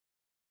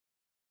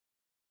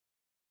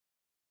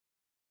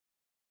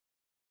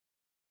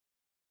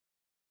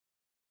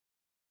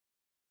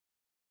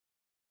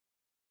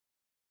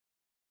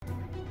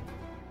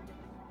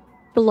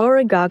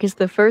Baloragog is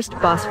the first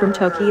boss from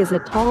Toki is a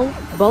tall,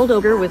 bald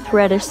ogre with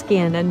reddish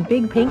skin and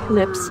big pink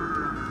lips,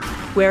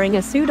 wearing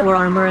a suit or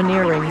armor and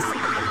earrings.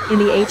 In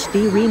the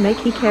HD remake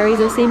he carries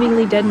a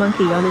seemingly dead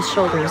monkey on his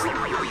shoulders.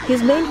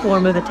 His main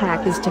form of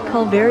attack is to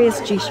call various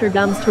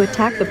G-shurgums to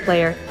attack the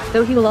player,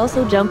 though he will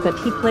also jump at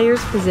the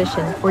player's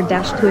position or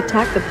dash to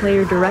attack the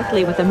player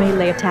directly with a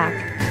melee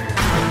attack.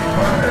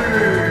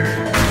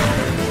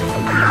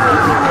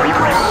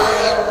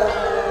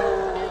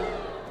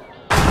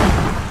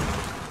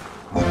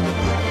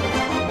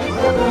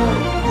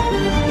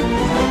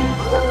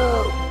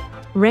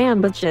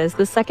 Rambucha,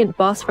 the second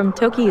boss from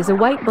Toki, is a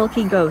white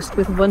bulky ghost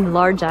with one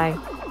large eye.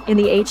 In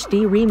the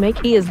HD remake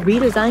he is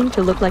redesigned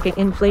to look like an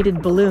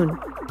inflated balloon.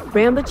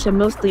 Rambucha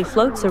mostly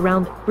floats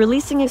around,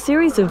 releasing a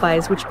series of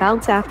eyes which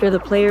bounce after the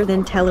player,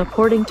 then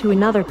teleporting to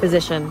another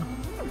position.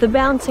 The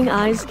bouncing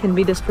eyes can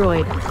be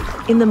destroyed.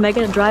 In the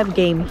Mega Drive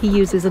game he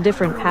uses a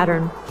different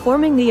pattern,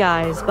 forming the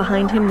eyes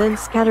behind him then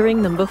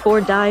scattering them before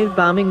dive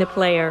bombing the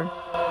player.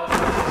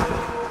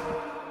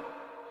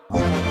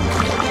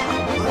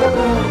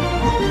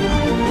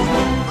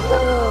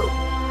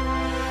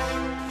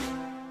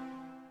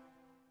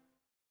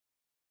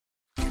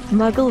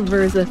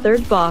 Muggleverse, the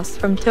third boss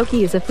from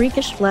Toki, is a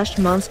freakish flesh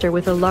monster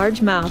with a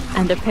large mouth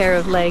and a pair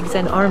of legs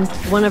and arms,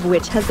 one of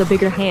which has a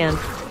bigger hand.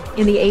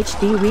 In the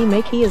HD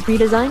remake he is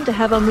redesigned to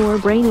have a more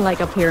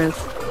brain-like appearance.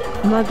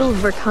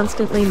 Muggleverse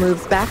constantly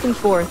moves back and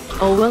forth,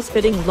 always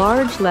spitting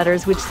large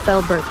letters which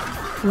spell burp.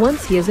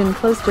 Once he is in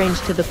close range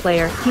to the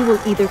player, he will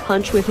either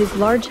punch with his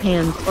large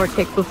hand or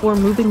kick before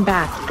moving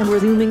back and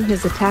resuming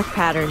his attack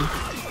pattern.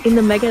 In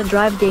the Mega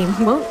Drive game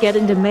he won't get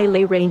into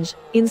melee range,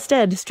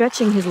 instead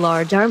stretching his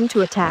large arm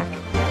to attack.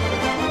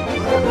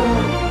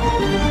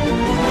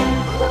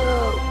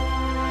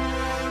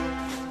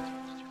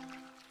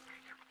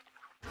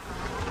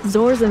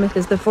 Zorzamith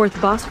is the fourth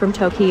boss from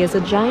Toki, is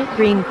a giant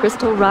green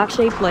crystal rock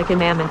shaped like a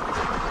mammoth.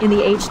 In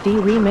the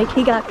HD remake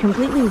he got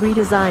completely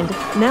redesigned,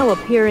 now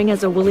appearing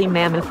as a woolly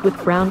mammoth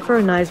with brown fur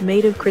and eyes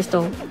made of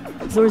crystal.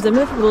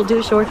 Zorzamith will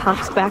do short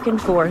hops back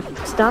and forth,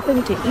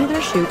 stopping to either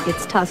shoot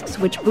its tusks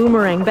which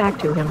boomerang back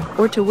to him,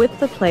 or to whip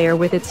the player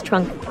with its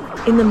trunk.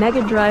 In the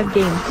Mega Drive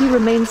game he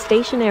remains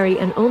stationary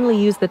and only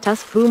use the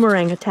tusk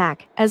boomerang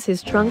attack, as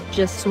his trunk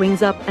just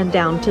swings up and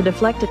down to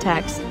deflect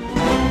attacks.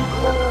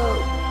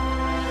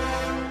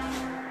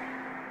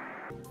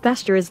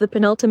 Basher is the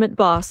penultimate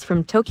boss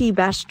from Toki.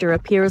 Basher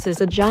appears as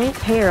a giant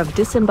pair of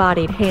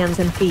disembodied hands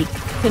and feet,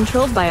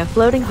 controlled by a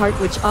floating heart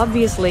which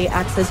obviously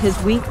acts as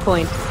his weak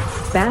point.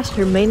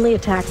 Basher mainly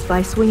attacks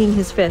by swinging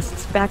his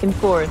fists back and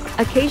forth,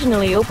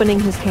 occasionally opening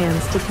his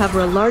hands to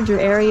cover a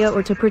larger area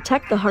or to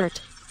protect the heart,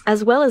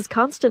 as well as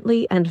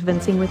constantly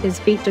advancing with his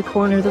feet to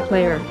corner the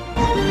player.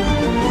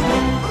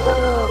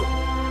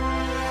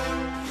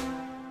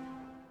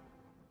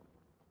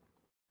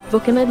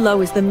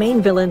 Vukamedlo is the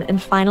main villain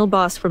and final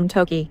boss from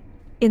Toki.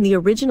 In the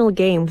original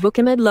game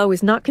Vukamedlo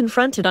is not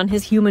confronted on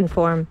his human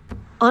form.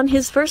 On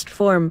his first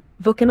form,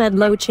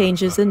 Vukamedlo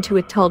changes into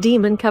a tall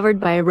demon covered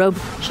by a robe,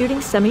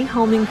 shooting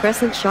semi-homing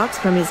crescent shots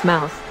from his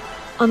mouth.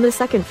 On the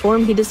second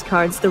form he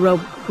discards the robe,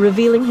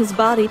 revealing his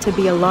body to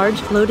be a large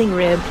floating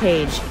rib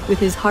cage, with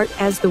his heart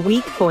as the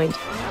weak point.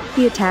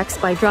 He attacks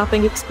by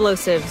dropping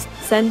explosives,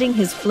 sending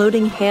his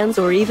floating hands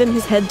or even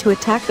his head to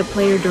attack the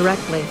player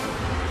directly.